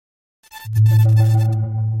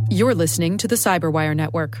You're listening to the Cyberwire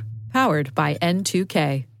Network, powered by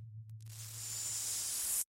N2K.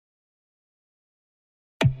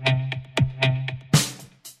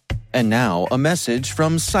 And now, a message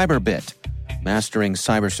from Cyberbit. Mastering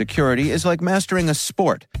cybersecurity is like mastering a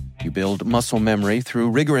sport. You build muscle memory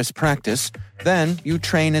through rigorous practice, then you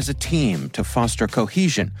train as a team to foster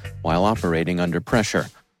cohesion while operating under pressure.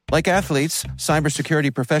 Like athletes,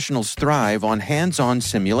 cybersecurity professionals thrive on hands-on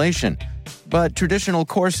simulation. But traditional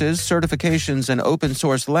courses, certifications, and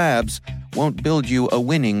open-source labs won't build you a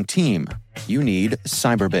winning team. You need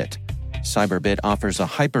Cyberbit. Cyberbit offers a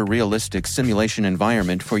hyper-realistic simulation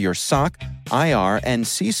environment for your SOC, IR, and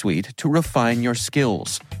C-suite to refine your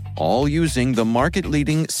skills, all using the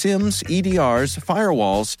market-leading SIMs, EDRs,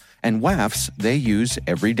 firewalls, and WAFs they use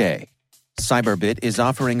every day. Cyberbit is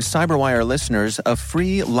offering Cyberwire listeners a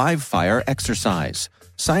free live-fire exercise.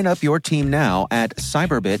 Sign up your team now at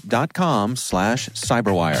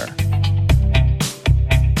cyberbit.com/cyberwire.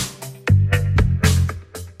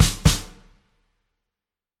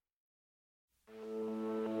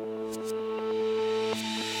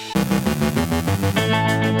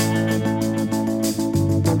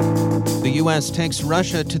 The U.S. takes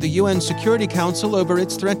Russia to the UN Security Council over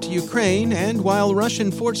its threat to Ukraine, and while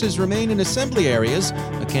Russian forces remain in assembly areas,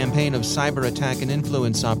 a campaign of cyber attack and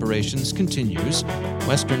influence operations continues.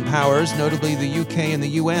 Western powers, notably the UK and the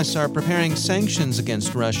US, are preparing sanctions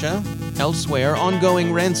against Russia. Elsewhere, ongoing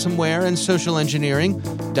ransomware and social engineering.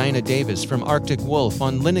 Dinah Davis from Arctic Wolf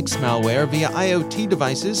on Linux malware via IoT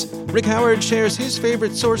devices. Rick Howard shares his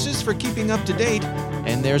favorite sources for keeping up to date.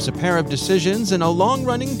 And there's a pair of decisions in a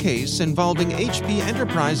long-running case involving HP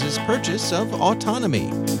Enterprise's purchase of autonomy.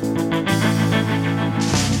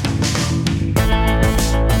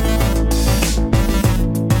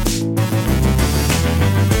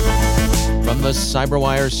 From the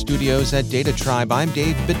Cyberwire studios at Data Tribe, I'm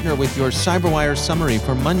Dave Bittner with your Cyberwire summary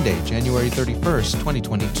for Monday, January 31st,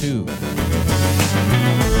 2022.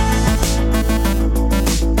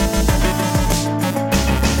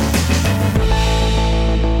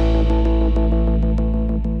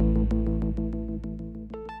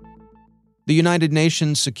 The United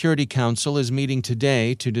Nations Security Council is meeting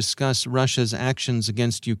today to discuss Russia's actions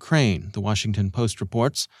against Ukraine, the Washington Post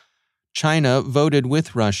reports. China voted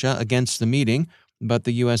with Russia against the meeting, but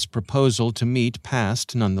the U.S. proposal to meet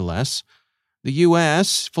passed nonetheless. The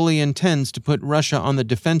U.S. fully intends to put Russia on the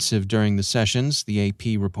defensive during the sessions, the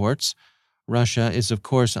AP reports. Russia is, of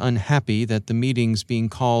course, unhappy that the meeting's being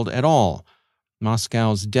called at all.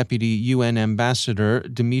 Moscow's Deputy UN Ambassador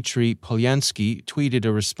Dmitry Polyansky tweeted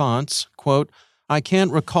a response, quote, "I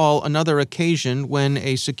can't recall another occasion when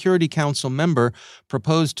a Security Council member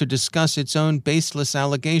proposed to discuss its own baseless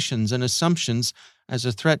allegations and assumptions as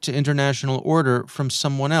a threat to international order from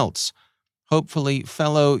someone else. Hopefully,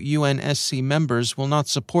 fellow UNSC members will not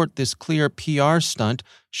support this clear PR stunt,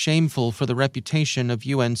 shameful for the reputation of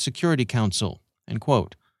UN Security Council." End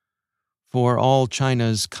quote. For all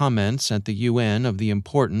China's comments at the UN of the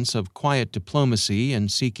importance of quiet diplomacy and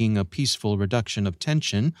seeking a peaceful reduction of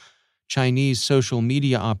tension, Chinese social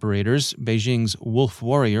media operators, Beijing's wolf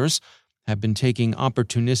warriors, have been taking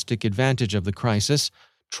opportunistic advantage of the crisis,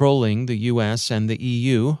 trolling the U.S. and the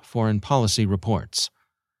EU, foreign policy reports.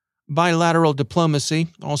 Bilateral diplomacy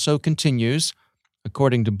also continues.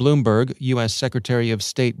 According to Bloomberg, U.S. Secretary of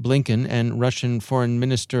State Blinken and Russian Foreign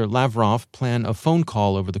Minister Lavrov plan a phone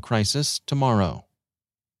call over the crisis tomorrow.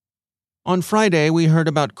 On Friday, we heard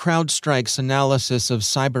about CrowdStrike's analysis of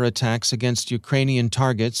cyber attacks against Ukrainian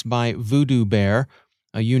targets by Voodoo Bear,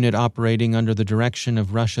 a unit operating under the direction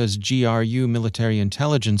of Russia's GRU military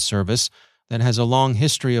intelligence service that has a long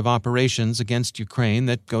history of operations against Ukraine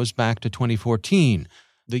that goes back to 2014,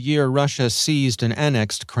 the year Russia seized and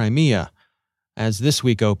annexed Crimea. As this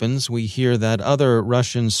week opens, we hear that other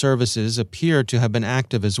Russian services appear to have been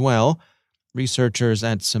active as well. Researchers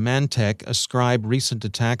at Symantec ascribe recent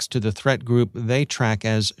attacks to the threat group they track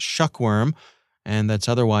as Shuckworm, and that's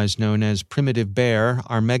otherwise known as Primitive Bear,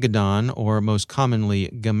 Armageddon, or most commonly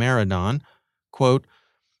Gamaredon. Quote,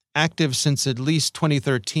 "Active since at least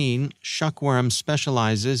 2013, Shuckworm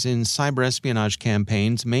specializes in cyber espionage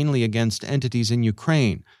campaigns mainly against entities in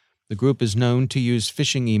Ukraine. The group is known to use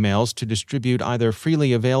phishing emails to distribute either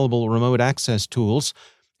freely available remote access tools,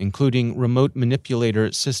 including remote manipulator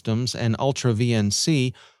systems and Ultra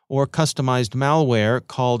VNC, or customized malware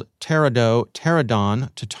called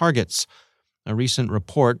Pterodon to targets. A recent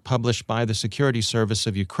report published by the Security Service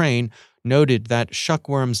of Ukraine noted that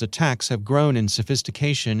Shuckworm's attacks have grown in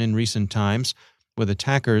sophistication in recent times, with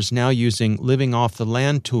attackers now using living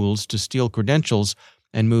off-the-land tools to steal credentials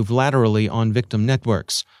and move laterally on victim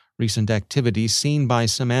networks. Recent activity seen by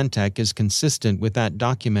Symantec is consistent with that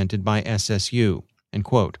documented by SSU." End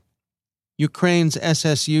quote. Ukraine's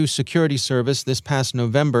SSU security service this past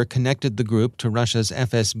November connected the group to Russia's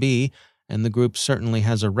FSB, and the group certainly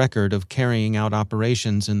has a record of carrying out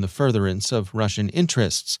operations in the furtherance of Russian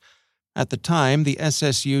interests. At the time, the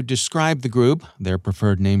SSU described the group, their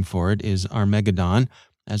preferred name for it is Armageddon,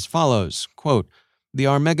 as follows, quote, "The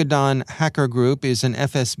Armageddon hacker group is an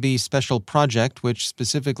FSB special project which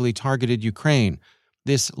specifically targeted Ukraine.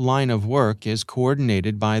 This line of work is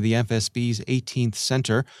coordinated by the FSB's 18th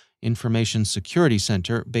Center, Information Security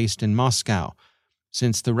Center, based in Moscow.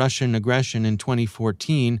 Since the Russian aggression in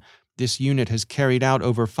 2014, this unit has carried out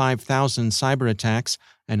over 5,000 cyber attacks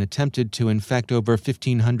and attempted to infect over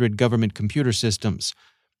 1,500 government computer systems.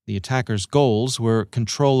 The attackers' goals were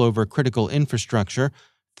control over critical infrastructure,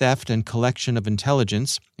 theft and collection of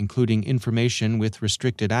intelligence, including information with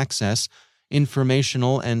restricted access,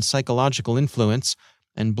 informational and psychological influence,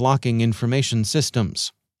 and blocking information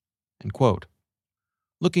systems." End quote.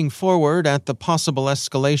 Looking forward at the possible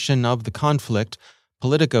escalation of the conflict,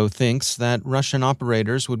 Politico thinks that Russian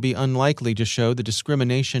operators would be unlikely to show the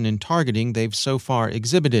discrimination in targeting they've so far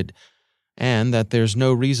exhibited, and that there's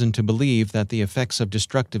no reason to believe that the effects of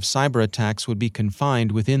destructive cyber attacks would be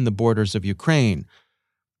confined within the borders of Ukraine.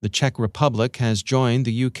 The Czech Republic has joined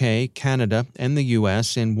the UK, Canada, and the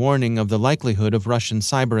US in warning of the likelihood of Russian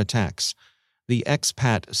cyber attacks. The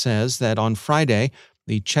expat says that on Friday,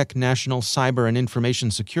 the Czech National Cyber and Information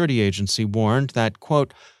Security Agency warned that,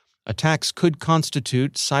 quote, "attacks could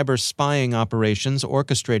constitute cyber spying operations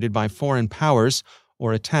orchestrated by foreign powers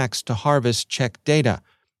or attacks to harvest Czech data."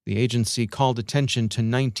 The agency called attention to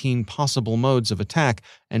 19 possible modes of attack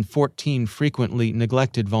and 14 frequently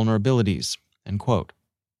neglected vulnerabilities. End quote.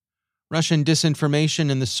 Russian disinformation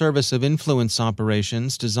in the service of influence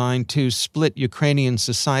operations designed to split Ukrainian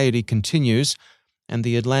society continues, and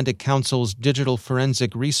the Atlantic Council's Digital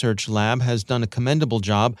Forensic Research Lab has done a commendable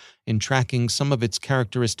job in tracking some of its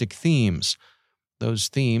characteristic themes. Those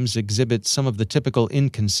themes exhibit some of the typical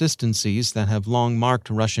inconsistencies that have long marked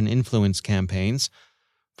Russian influence campaigns.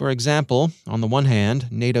 For example, on the one hand,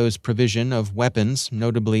 NATO's provision of weapons,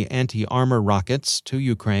 notably anti-armor rockets, to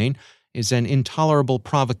Ukraine is an intolerable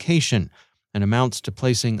provocation and amounts to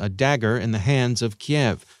placing a dagger in the hands of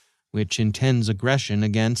Kiev, which intends aggression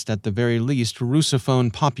against, at the very least,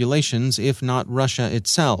 Russophone populations, if not Russia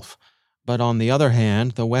itself. But on the other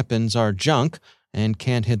hand, the weapons are junk and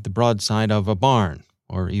can't hit the broadside of a barn,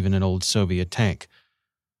 or even an old Soviet tank.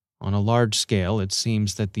 On a large scale, it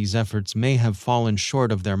seems that these efforts may have fallen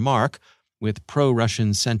short of their mark, with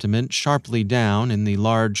pro-Russian sentiment sharply down in the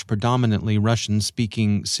large, predominantly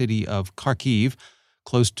Russian-speaking city of Kharkiv,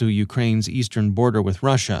 close to Ukraine's eastern border with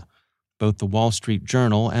Russia. Both the Wall Street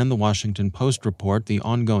Journal and the Washington Post report the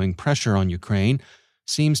ongoing pressure on Ukraine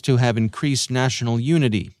seems to have increased national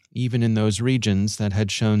unity, even in those regions that had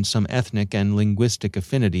shown some ethnic and linguistic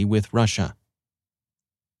affinity with Russia.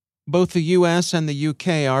 Both the U.S. and the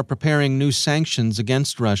U.K. are preparing new sanctions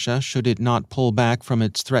against Russia should it not pull back from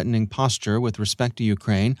its threatening posture with respect to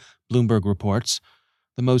Ukraine, Bloomberg reports.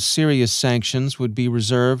 The most serious sanctions would be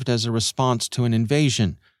reserved as a response to an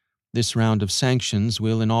invasion. This round of sanctions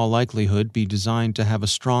will in all likelihood be designed to have a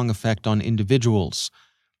strong effect on individuals.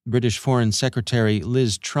 British Foreign Secretary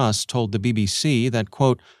Liz Truss told the BBC that,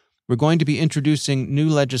 quote, "We're going to be introducing new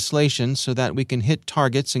legislation so that we can hit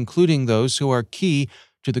targets including those who are key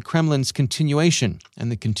to the Kremlin's continuation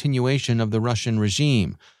and the continuation of the Russian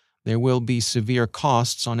regime. There will be severe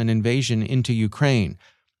costs on an invasion into Ukraine,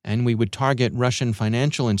 and we would target Russian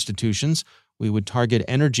financial institutions, we would target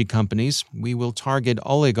energy companies, we will target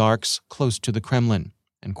oligarchs close to the Kremlin."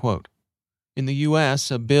 End quote. In the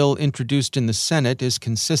U.S., a bill introduced in the Senate is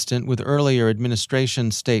consistent with earlier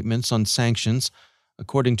administration statements on sanctions.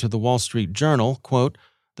 According to the Wall Street Journal, quote,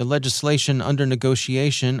 "The legislation under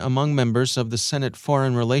negotiation among members of the Senate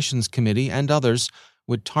Foreign Relations Committee and others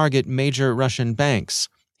would target major Russian banks,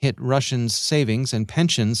 hit Russians' savings and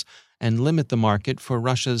pensions, and limit the market for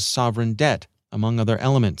Russia's sovereign debt, among other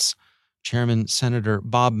elements." Chairman Senator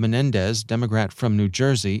Bob Menendez, Democrat from New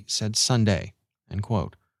Jersey, said Sunday. End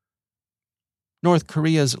quote. North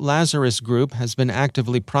Korea's Lazarus Group has been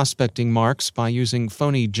actively prospecting marks by using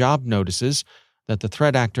phony job notices that the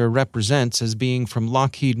threat actor represents as being from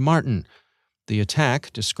Lockheed Martin. The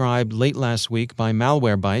attack, described late last week by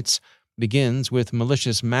Malwarebytes, begins with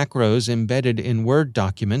malicious macros embedded in Word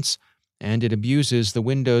documents, and it abuses the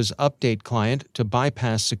Windows Update client to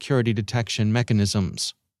bypass security detection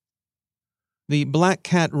mechanisms. The Black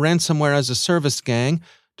Cat ransomware as a service gang,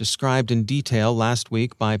 described in detail last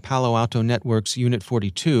week by Palo Alto Network's Unit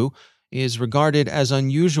 42, is regarded as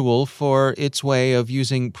unusual for its way of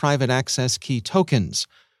using private access key tokens.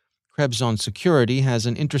 Krebs on Security has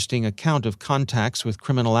an interesting account of contacts with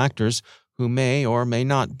criminal actors who may or may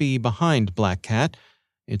not be behind Black Cat.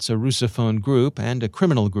 It's a Russophone group and a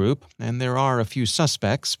criminal group, and there are a few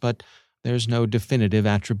suspects, but there's no definitive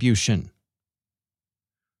attribution.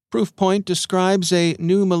 Proofpoint describes a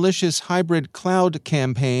new malicious hybrid cloud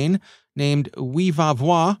campaign named We Va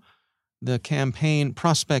Voir. The campaign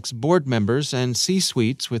prospects board members and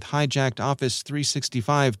C-suites with hijacked Office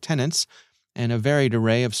 365 tenants and a varied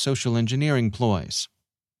array of social engineering ploys.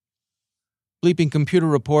 Bleeping Computer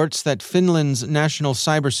reports that Finland's National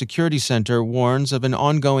Cybersecurity Center warns of an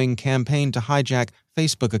ongoing campaign to hijack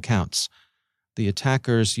Facebook accounts. The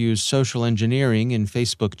attackers use social engineering in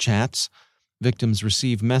Facebook chats. Victims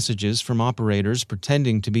receive messages from operators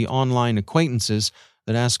pretending to be online acquaintances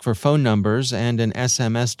that ask for phone numbers and an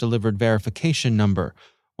SMS-delivered verification number.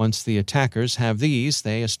 Once the attackers have these,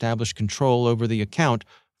 they establish control over the account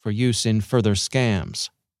for use in further scams.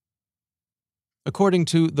 According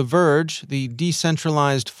to The Verge, the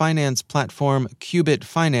decentralized finance platform Qubit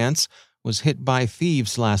Finance was hit by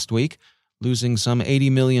thieves last week, losing some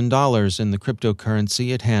 $80 million in the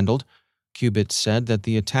cryptocurrency it handled. Qubit said that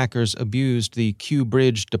the attackers abused the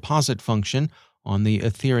QBridge deposit function on the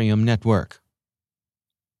Ethereum network.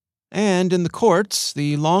 And in the courts,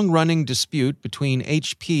 the long-running dispute between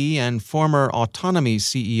HP and former Autonomy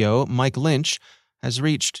CEO Mike Lynch has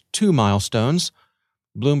reached 2 milestones.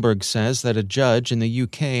 Bloomberg says that a judge in the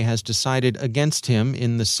UK has decided against him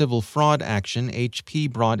in the civil fraud action HP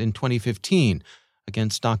brought in 2015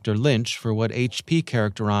 against Dr. Lynch for what HP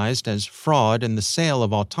characterized as fraud in the sale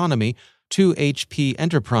of Autonomy to HP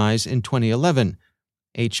Enterprise in 2011.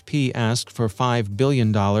 HP asked for $5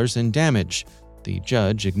 billion in damage. The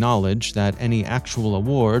judge acknowledged that any actual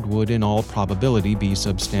award would in all probability be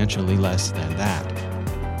substantially less than that.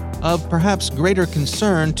 Of perhaps greater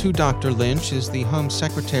concern to Dr. Lynch is the Home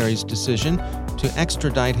Secretary's decision to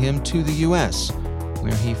extradite him to the U.S.,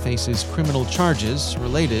 where he faces criminal charges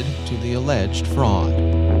related to the alleged fraud.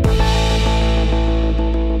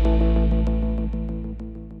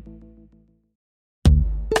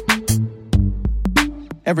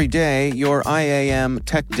 Every day, your IAM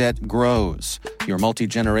tech debt grows. Your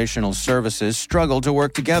multi-generational services struggle to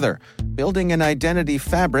work together. Building an identity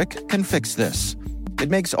fabric can fix this. It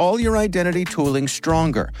makes all your identity tooling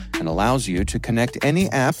stronger and allows you to connect any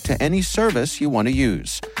app to any service you want to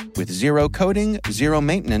use, with zero coding, zero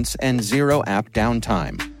maintenance, and zero app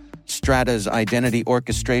downtime. Strata's identity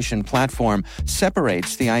orchestration platform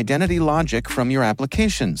separates the identity logic from your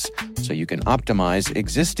applications, so you can optimize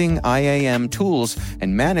existing IAM tools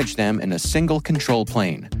and manage them in a single control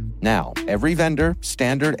plane. Now, every vendor,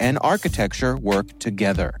 standard, and architecture work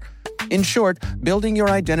together. In short, building your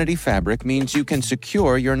identity fabric means you can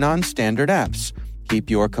secure your non-standard apps, keep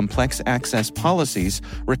your complex access policies,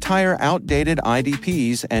 retire outdated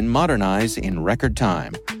IDPs, and modernize in record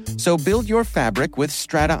time. So build your fabric with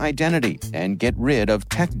Strata Identity and get rid of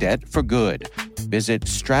tech debt for good. Visit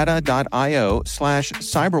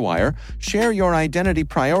strata.io/cyberwire, share your identity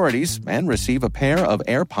priorities, and receive a pair of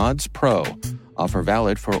AirPods Pro. Offer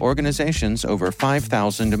valid for organizations over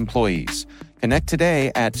 5,000 employees. Connect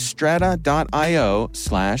today at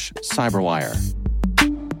strata.io/cyberwire.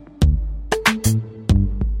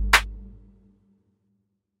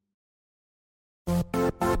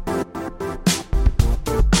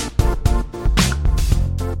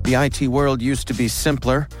 The IT world used to be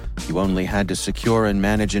simpler. You only had to secure and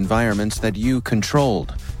manage environments that you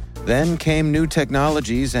controlled. Then came new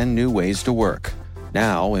technologies and new ways to work.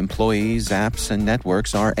 Now, employees, apps, and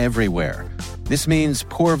networks are everywhere. This means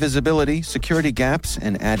poor visibility, security gaps,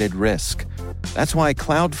 and added risk. That's why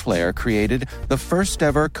Cloudflare created the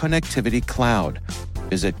first-ever connectivity cloud.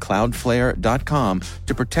 Visit cloudflare.com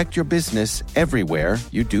to protect your business everywhere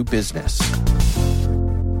you do business.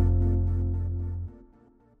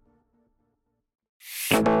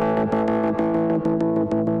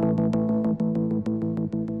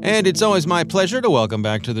 And it's always my pleasure to welcome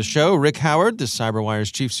back to the show Rick Howard, the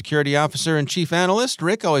CyberWire's Chief Security Officer and Chief Analyst.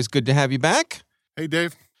 Rick, always good to have you back. Hey,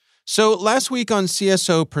 Dave. So last week on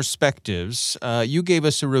CSO Perspectives, you gave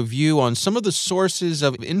us a review on some of the sources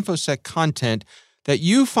of InfoSec content that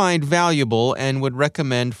you find valuable and would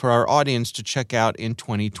recommend for our audience to check out in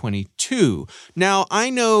 2022. Now,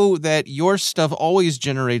 I know that your stuff always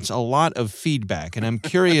generates a lot of feedback, and I'm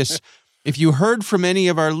curious if you heard from any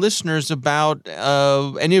of our listeners about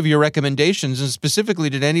any of your recommendations, and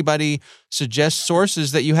specifically, did anybody suggest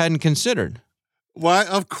sources that you hadn't considered? Well,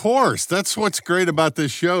 of course. That's what's great about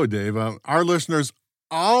this show, Dave. Our listeners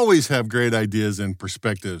always have great ideas and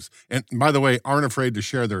perspectives. And by the way, aren't afraid to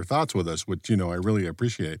share their thoughts with us, which, I really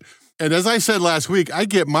appreciate. And as I said last week, I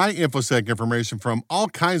get my InfoSec information from all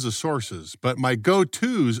kinds of sources, but my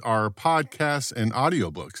go-tos are podcasts and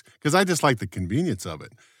audiobooks because I just like the convenience of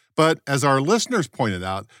it. But as our listeners pointed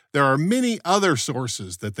out, there are many other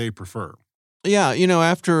sources that they prefer. Yeah,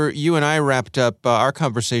 after you and I wrapped up our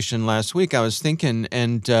conversation last week, I was thinking,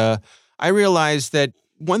 and I realized that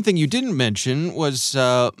one thing you didn't mention was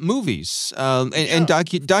movies and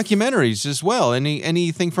documentaries as well.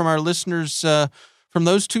 Anything from our listeners from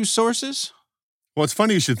those two sources? Well, it's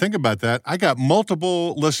funny you should think about that. I got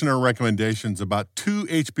multiple listener recommendations about 2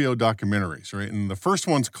 HBO documentaries, right? And the first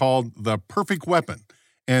one's called The Perfect Weapon.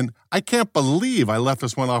 And I can't believe I left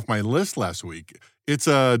this one off my list last week. It's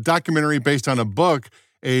a documentary based on a book,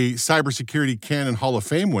 a cybersecurity canon Hall of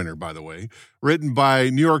Fame winner, by the way, written by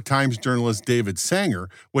New York Times journalist David Sanger,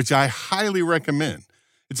 which I highly recommend.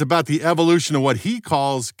 It's about the evolution of what he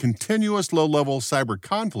calls continuous low-level cyber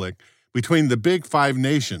conflict between the big 5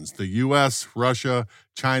 nations, the U.S., Russia,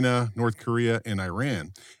 China, North Korea, and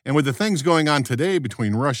Iran. And with the things going on today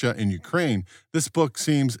between Russia and Ukraine, this book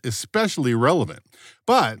seems especially relevant.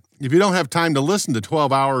 But if you don't have time to listen to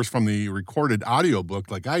 12 hours from the recorded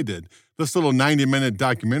audiobook like I did, this little 90-minute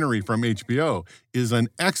documentary from HBO is an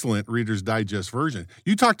excellent Reader's Digest version.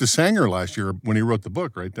 You talked to Sanger last year when he wrote the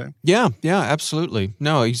book, right, Dan? Yeah, absolutely.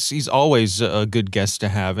 No, he's always a good guest to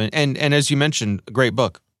have. And as you mentioned, a great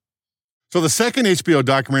book. So the second HBO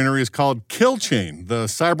documentary is called Kill Chain, the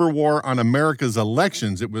cyber war on America's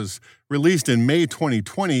elections. It was released in May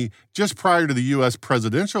 2020, just prior to the U.S.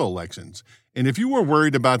 presidential elections. And if you were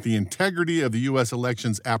worried about the integrity of the U.S.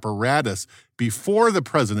 elections apparatus before the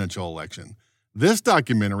presidential election, this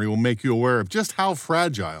documentary will make you aware of just how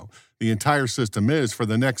fragile the entire system is for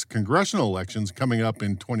the next congressional elections coming up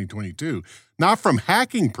in 2022. Not from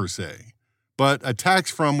hacking per se, but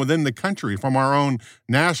attacks from within the country, from our own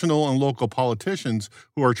national and local politicians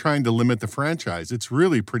who are trying to limit the franchise. It's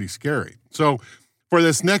really pretty scary. So for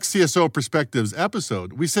this next CSO Perspectives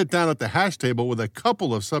episode, we sit down at the hash table with a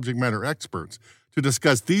couple of subject matter experts to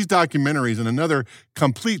discuss these documentaries and another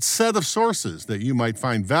complete set of sources that you might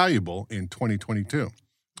find valuable in 2022.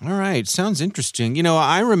 All right. Sounds interesting.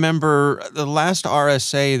 I remember the last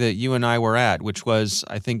RSA that you and I were at, which was,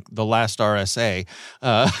 I think, the last RSA,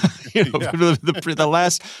 the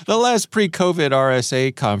last pre-COVID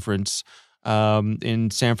RSA conference in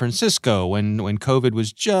San Francisco when COVID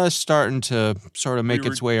was just starting to sort of make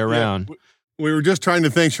its way around. Yeah, we were just trying to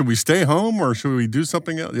think, should we stay home or should we do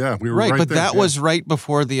something else? Yeah, we were right but there. That was right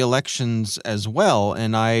before the elections as well.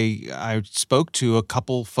 And I spoke to a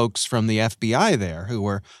couple folks from the FBI there who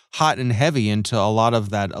were hot and heavy into a lot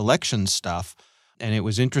of that election stuff. And it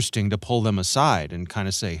was interesting to pull them aside and kind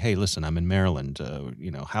of say, hey, listen, I'm in Maryland.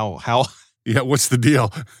 How? Yeah, what's the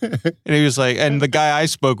deal? And he was like, and the guy I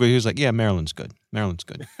spoke with, he was like, yeah, Maryland's good. Maryland's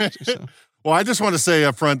good. So. Well, I just want to say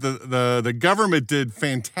up front, the government did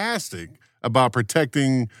fantastic about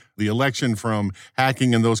protecting the election from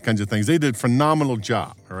hacking and those kinds of things. They did a phenomenal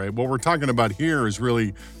job, all right? What we're talking about here is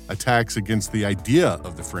really attacks against the idea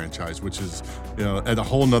of the franchise, which is, at a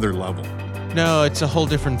whole nother level. No, it's a whole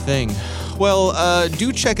different thing. Well,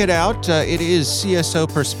 do check it out. It is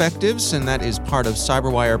CSO Perspectives, and that is part of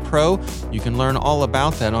CyberWire Pro. You can learn all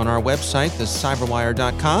about that on our website,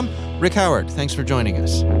 thecyberwire.com. Rick Howard, thanks for joining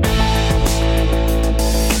us.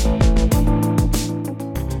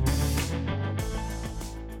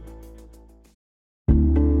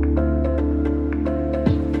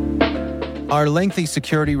 Are lengthy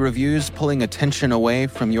security reviews pulling attention away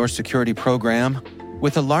from your security program?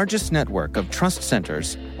 With the largest network of trust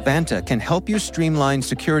centers, Vanta can help you streamline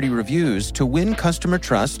security reviews to win customer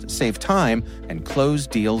trust, save time, and close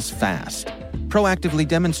deals fast. Proactively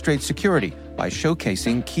demonstrate security by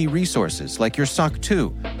showcasing key resources like your SOC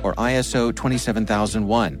 2 or ISO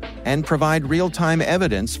 27001 and provide real-time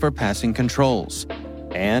evidence for passing controls.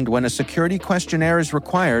 And when a security questionnaire is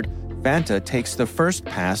required, Vanta takes the first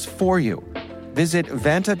pass for you. Visit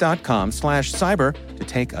vanta.com/cyber to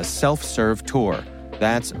take a self-serve tour.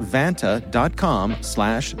 That's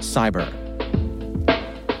vanta.com/cyber.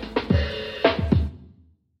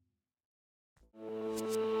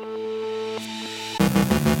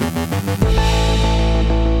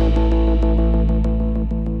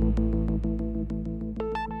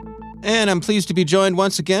 And I'm pleased to be joined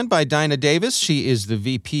once again by Dinah Davis. She is the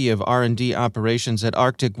VP of R&D Operations at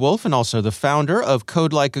Arctic Wolf and also the founder of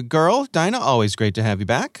Code Like a Girl. Dinah, always great to have you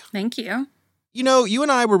back. Thank you. You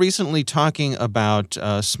and I were recently talking about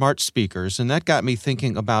smart speakers, and that got me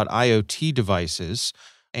thinking about IoT devices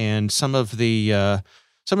and some of the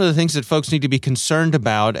some of the things that folks need to be concerned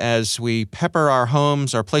about as we pepper our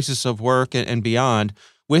homes, our places of work, and beyond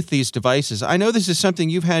with these devices. I know this is something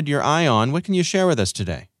you've had your eye on. What can you share with us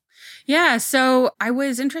today? Yeah, so I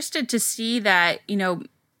was interested to see that,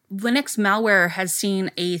 Linux malware has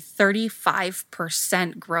seen a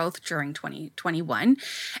 35% growth during 2021,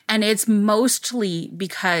 and it's mostly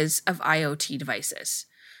because of IoT devices.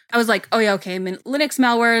 I was like, oh yeah, okay, Linux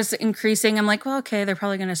malware is increasing. I'm like, well, okay, they're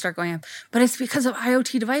probably going to start going up. But it's because of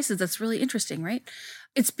IoT devices. That's really interesting, right?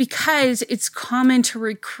 It's because it's common to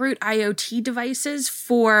recruit IoT devices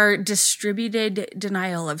for distributed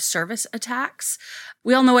denial of service attacks.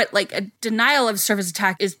 We all know it, like a denial of service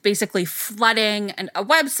attack is basically flooding a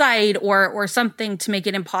website or something to make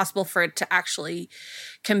it impossible for it to actually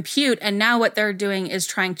compute. And now what they're doing is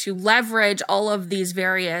trying to leverage all of these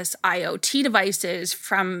various IoT devices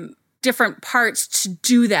from different parts to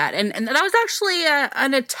do that. And that was actually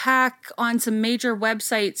an attack on some major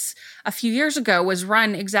websites a few years ago, was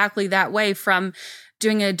run exactly that way, from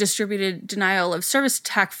doing a distributed denial of service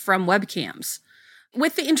attack from webcams.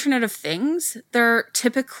 With the Internet of Things, they're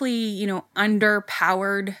typically,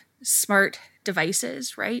 underpowered smart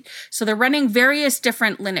devices, right? So they're running various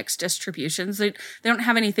different Linux distributions. They don't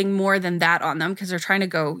have anything more than that on them because they're trying to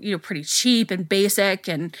go, pretty cheap and basic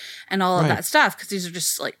and all of that stuff, because these are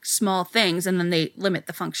just like small things, and then they limit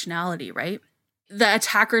the functionality, right? The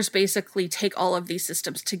attackers basically take all of these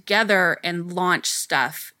systems together and launch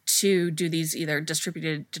stuff to do these either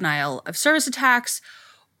distributed denial of service attacks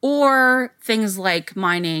or things like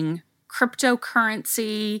mining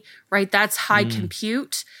cryptocurrency, right? That's high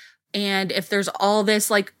compute. And if there's all this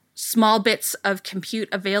like small bits of compute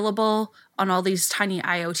available on all these tiny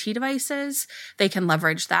IoT devices, they can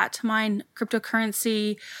leverage that to mine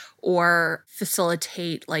cryptocurrency or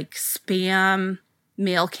facilitate like spam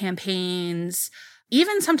mail campaigns,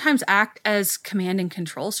 even sometimes act as command and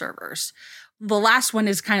control servers. The last one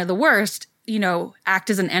is kind of the worst, act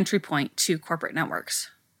as an entry point to corporate networks,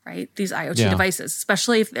 right? These IoT devices,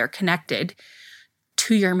 especially if they're connected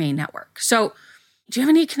to your main network. So do you have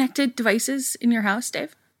any connected devices in your house,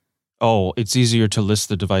 Dave? Oh, it's easier to list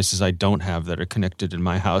the devices I don't have that are connected in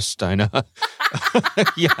my house, Dinah.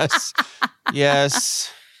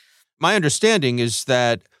 Yes. My understanding is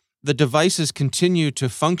that the devices continue to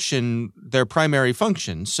function their primary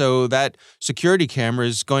function. So that security camera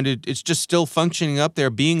it's just still functioning up there,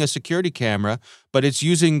 being a security camera, but it's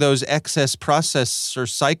using those excess processor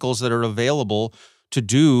cycles that are available to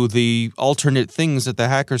do the alternate things that the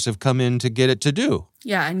hackers have come in to get it to do.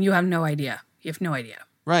 Yeah, and you have no idea.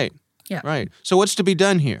 Right. Yeah. Right. So what's to be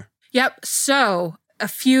done here? Yep. So a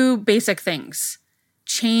few basic things.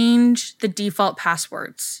 Change the default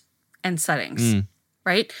passwords and settings.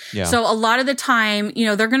 Right? Yeah. So a lot of the time,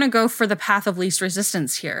 they're going to go for the path of least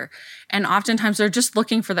resistance here. And oftentimes they're just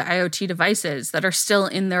looking for the IoT devices that are still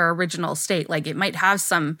in their original state. Like it might have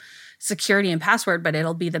some security and password, but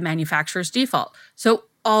it'll be the manufacturer's default. So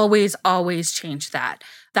always, always change that.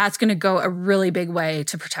 That's going to go a really big way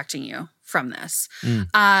to protecting you from this.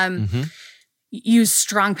 Use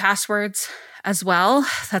strong passwords as well.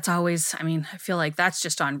 That's always, I feel like that's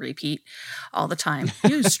just on repeat all the time.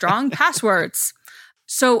 Use strong passwords.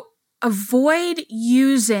 So avoid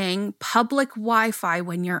using public Wi-Fi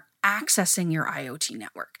when you're accessing your IoT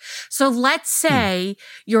network. So let's say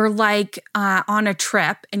you're like on a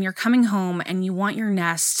trip and you're coming home and you want your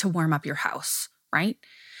Nest to warm up your house, right?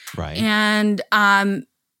 Right. And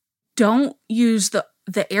don't use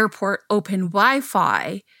the airport open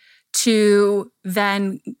Wi-Fi to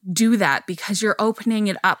then do that, because you're opening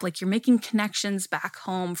it up. Like you're making connections back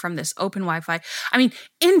home from this open Wi-Fi.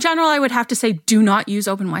 In general, I would have to say do not use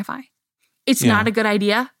open Wi-Fi. It's not a good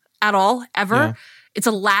idea at all, ever. Yeah. It's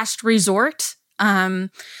a last resort.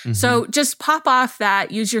 So just pop off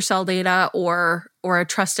that, use your cell data or a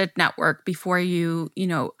trusted network before you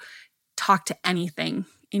talk to anything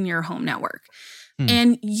in your home network.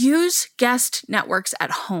 And use guest networks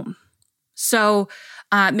at home. So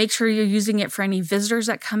make sure you're using it for any visitors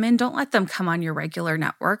that come in. Don't let them come on your regular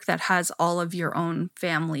network that has all of your own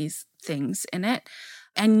family's things in it.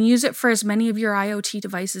 And use it for as many of your IoT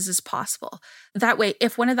devices as possible. That way,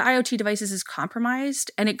 if one of the IoT devices is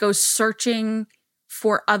compromised and it goes searching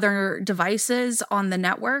for other devices on the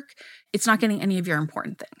network, it's not getting any of your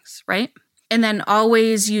important things, right? And then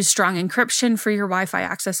always use strong encryption for your Wi-Fi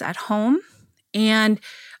access at home. And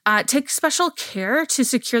take special care to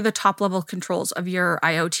secure the top-level controls of your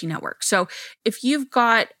IoT network. So if you've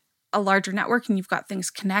got a larger network and you've got things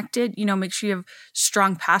connected, make sure you have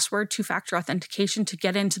strong password, two-factor authentication to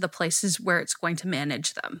get into the places where it's going to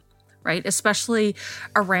manage them. right? Especially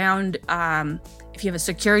around if you have a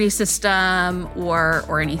security system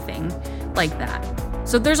or anything like that.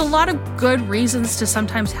 So there's a lot of good reasons to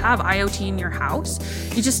sometimes have IoT in your house.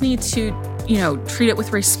 You just need to, treat it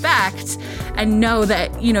with respect and know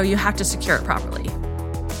that, you have to secure it properly.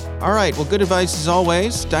 All right. Well, good advice as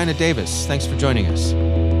always. Dinah Davis, thanks for joining us.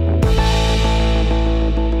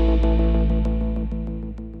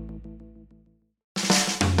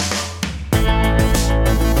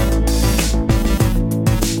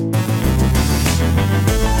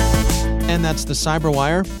 And that's the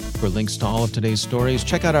Cyberwire. For links to all of today's stories,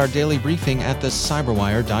 check out our daily briefing at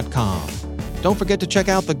thecyberwire.com. Don't forget to check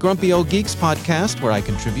out the Grumpy Old Geeks podcast, where I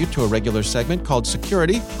contribute to a regular segment called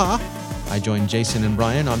Security. I join Jason and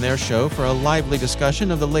Brian on their show for a lively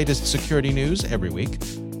discussion of the latest security news every week.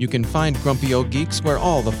 You can find Grumpy Old Geeks where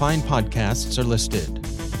all the fine podcasts are listed.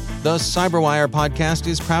 The Cyberwire podcast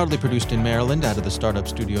is proudly produced in Maryland out of the startup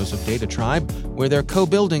studios of Data Tribe, where they're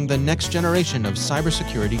co-building the next generation of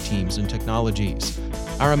cybersecurity teams and technologies.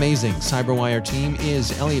 Our amazing Cyberwire team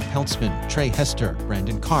is Elliot Peltzman, Trey Hester,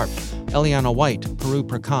 Brandon Karp, Eliana White, Peru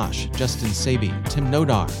Prakash, Justin Sabi, Tim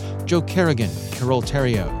Nodar, Joe Kerrigan, Carol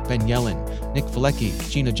Terrio, Ben Yellen, Nick Valecki,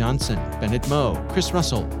 Gina Johnson, Bennett Moe, Chris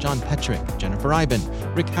Russell, John Petrick, Jennifer Iben,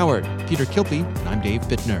 Rick Howard, Peter Kilpie, and I'm Dave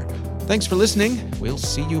Bittner. Thanks for listening. We'll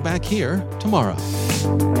see you back here tomorrow.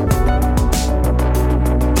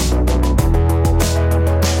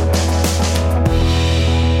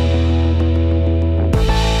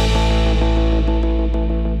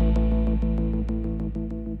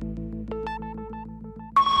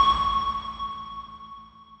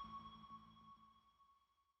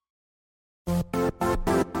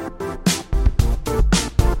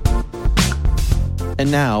 And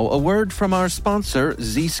now, a word from our sponsor,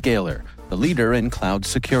 Zscaler, the leader in cloud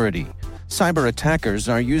security. Cyber attackers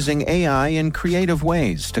are using AI in creative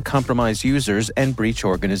ways to compromise users and breach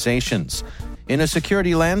organizations. In a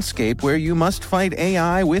security landscape where you must fight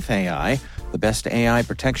AI with AI, the best AI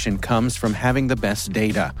protection comes from having the best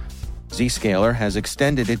data. Zscaler has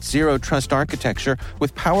extended its Zero Trust architecture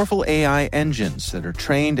with powerful AI engines that are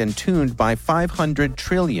trained and tuned by 500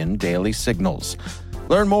 trillion daily signals.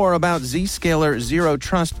 Learn more about Zscaler Zero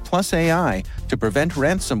Trust Plus AI to prevent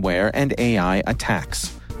ransomware and AI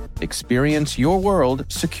attacks. Experience your world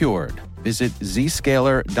secured. Visit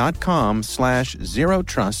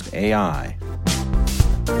zscaler.com/zerotrustai.